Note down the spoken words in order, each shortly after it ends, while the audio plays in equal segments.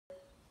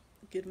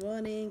Good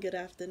morning, good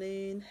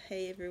afternoon.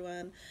 Hey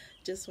everyone.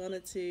 Just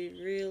wanted to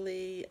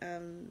really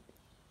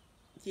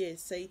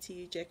say to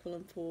you,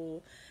 Jacqueline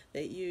Paul,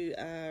 that you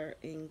are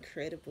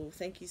incredible.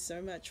 Thank you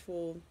so much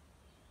for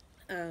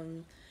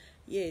um,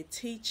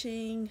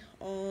 teaching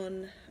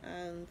on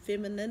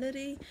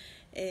femininity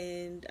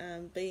and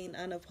being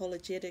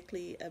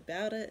unapologetically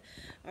about it.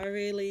 I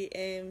really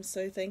am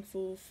so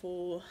thankful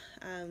for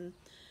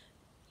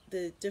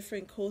the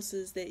different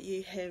courses that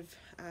you have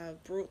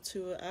brought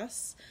to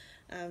us.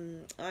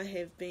 I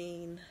have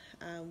been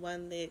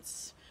one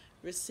that's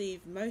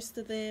received most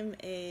of them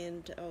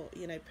and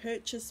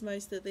purchased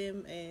most of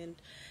them, and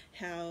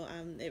how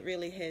it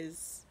really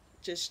has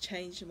just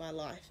changed my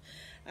life.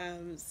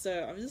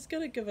 So I'm just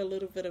going to give a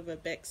little bit of a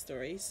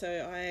backstory.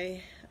 So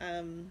I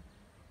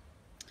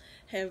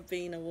have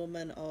been a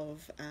woman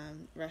of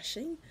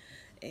rushing,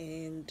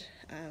 and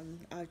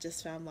I've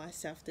just found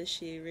myself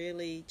this year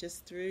really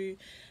just through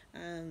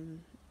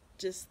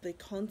just the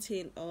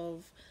content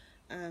of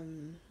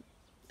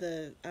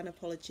the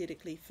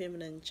Unapologetically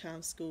Feminine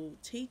Charm School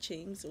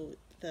teachings, or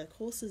the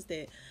courses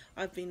that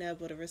I've been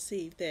able to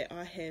receive, that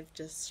I have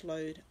just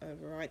slowed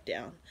right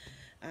down.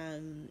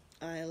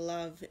 I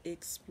love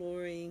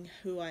exploring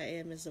who I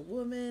am as a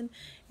woman,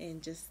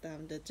 and just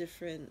the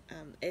different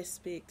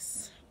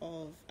aspects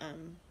of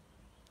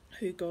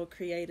who God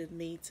created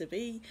me to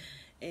be,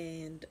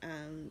 and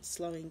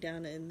slowing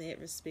down in that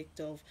respect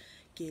of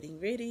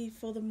getting ready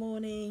for the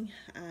morning,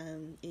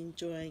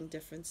 enjoying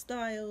different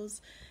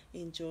styles,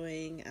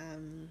 enjoying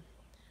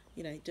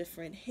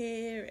different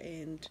hair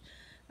and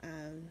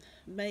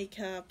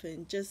makeup,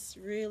 and just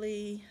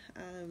really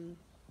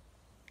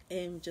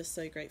am just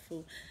so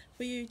grateful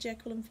for you,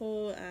 Jacqueline,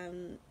 for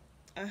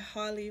I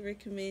highly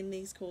recommend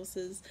these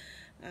courses.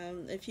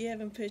 If you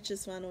haven't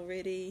purchased one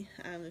already,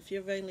 if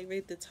you've only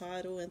read the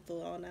title and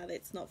thought, oh no,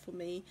 that's not for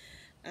me,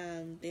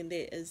 then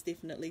that is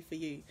definitely for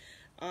you.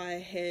 I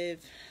have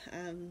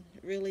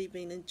really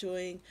been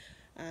enjoying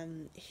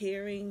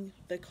hearing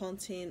the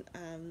content,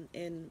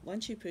 and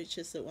once you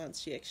purchase it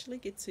once, you actually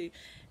get to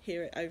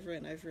hear it over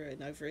and over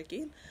and over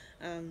again.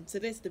 So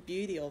that's the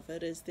beauty of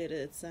it, is that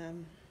it's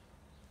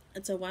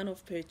a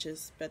one-off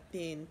purchase, but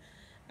then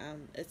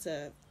it's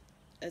a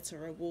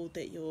reward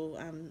that you'll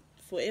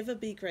forever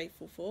be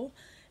grateful for,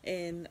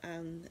 and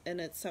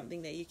it's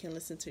something that you can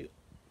listen to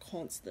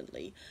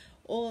constantly,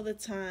 all the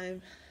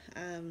time.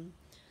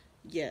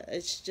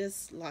 It's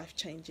just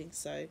life-changing.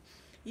 So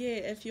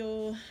if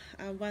you're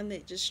one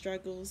that just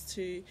struggles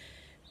to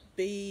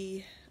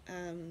be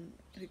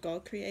who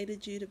God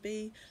created you to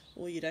be,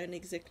 or you don't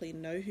exactly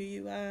know who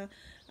you are,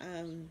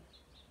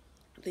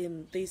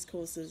 then these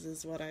courses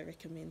is what I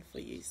recommend for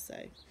you. So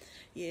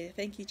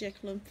thank you,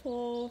 Jacqueline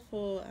Paul,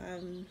 for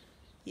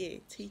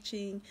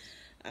teaching,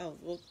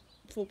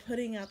 for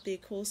putting out their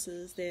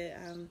courses that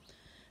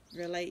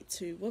relate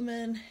to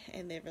women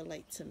and that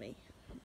relate to me.